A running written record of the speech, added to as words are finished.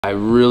I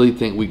really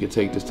think we could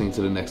take this thing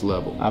to the next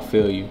level. I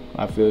feel you.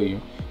 I feel you.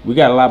 We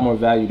got a lot more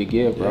value to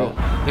give, bro.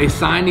 Yeah. They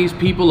sign these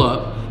people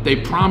up. They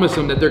promise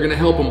them that they're gonna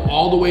help them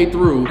all the way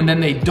through, and then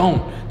they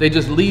don't. They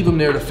just leave them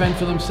there to fend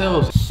for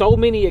themselves. So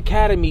many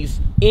academies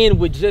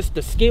end with just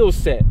the skill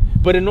set.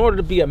 But in order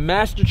to be a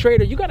master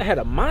trader, you gotta have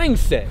a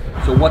mindset.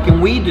 So what can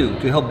we do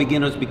to help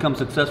beginners become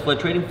successful at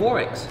trading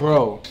Forex?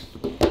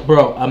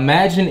 Bro,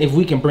 imagine if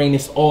we can bring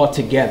this all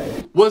together.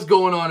 What's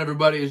going on,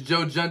 everybody? It's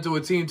Joe Gentle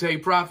with Team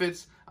Take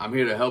Profits. I'm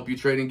here to help you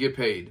trade and get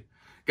paid.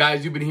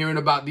 Guys, you've been hearing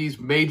about these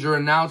major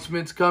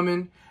announcements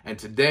coming, and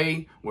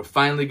today we're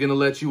finally gonna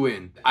let you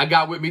in. I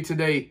got with me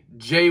today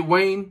Jay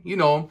Wayne, you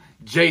know him,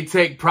 Jay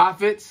Take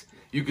Profits.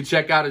 You can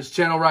check out his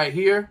channel right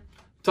here.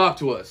 Talk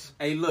to us.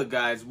 Hey, look,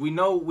 guys, we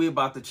know we're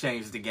about to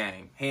change the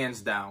game, hands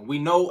down. We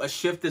know a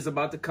shift is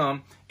about to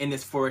come in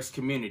this Forex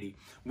community.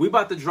 We're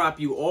about to drop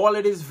you all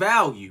of this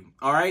value,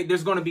 all right?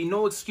 There's going to be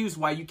no excuse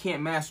why you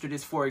can't master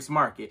this Forex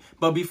market.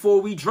 But before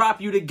we drop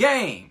you the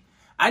game,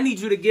 I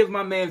need you to give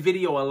my man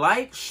Video a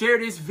like, share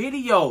this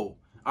video,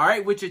 all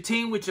right, with your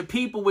team, with your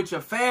people, with your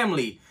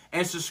family,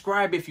 and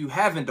subscribe if you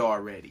haven't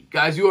already.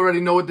 Guys, you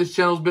already know what this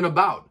channel's been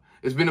about.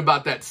 It's been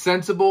about that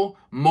sensible,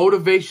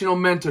 motivational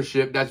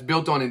mentorship that's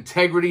built on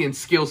integrity and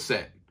skill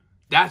set.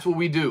 That's what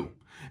we do.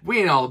 We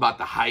ain't all about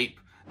the hype,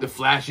 the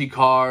flashy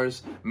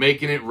cars,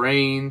 making it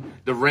rain,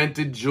 the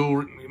rented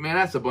jewelry. Man,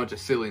 that's a bunch of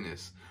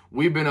silliness.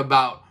 We've been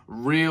about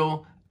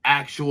real,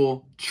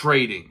 actual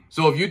trading.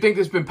 So if you think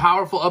this has been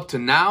powerful up to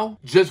now,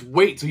 just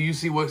wait till you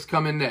see what's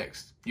coming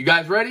next. You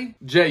guys ready?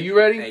 Jay, you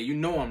ready? Hey, you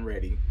know I'm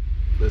ready.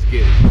 Let's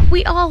get it.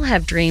 We all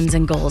have dreams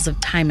and goals of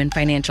time and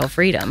financial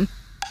freedom.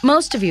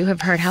 Most of you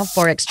have heard how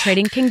Forex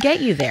trading can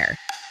get you there.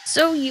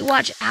 So you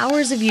watch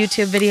hours of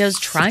YouTube videos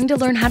trying to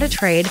learn how to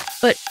trade,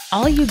 but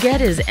all you get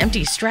is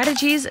empty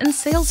strategies and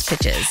sales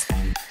pitches.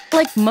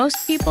 Like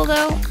most people,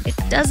 though, it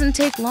doesn't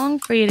take long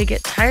for you to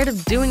get tired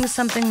of doing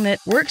something that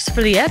works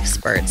for the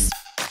experts,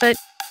 but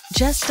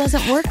just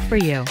doesn't work for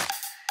you.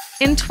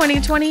 In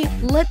 2020,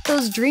 let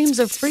those dreams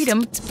of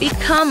freedom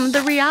become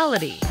the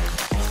reality.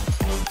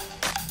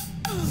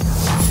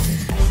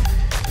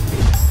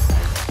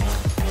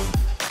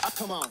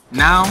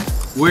 Now,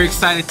 we're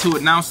excited to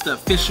announce the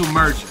official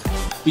merger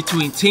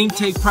between Team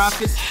Take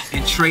Profits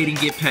and Trade and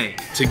Get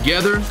Paid.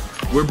 Together,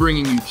 we're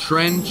bringing you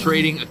Trend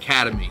Trading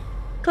Academy.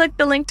 Click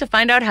the link to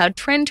find out how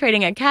Trend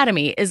Trading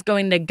Academy is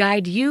going to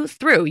guide you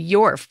through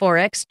your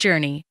Forex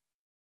journey.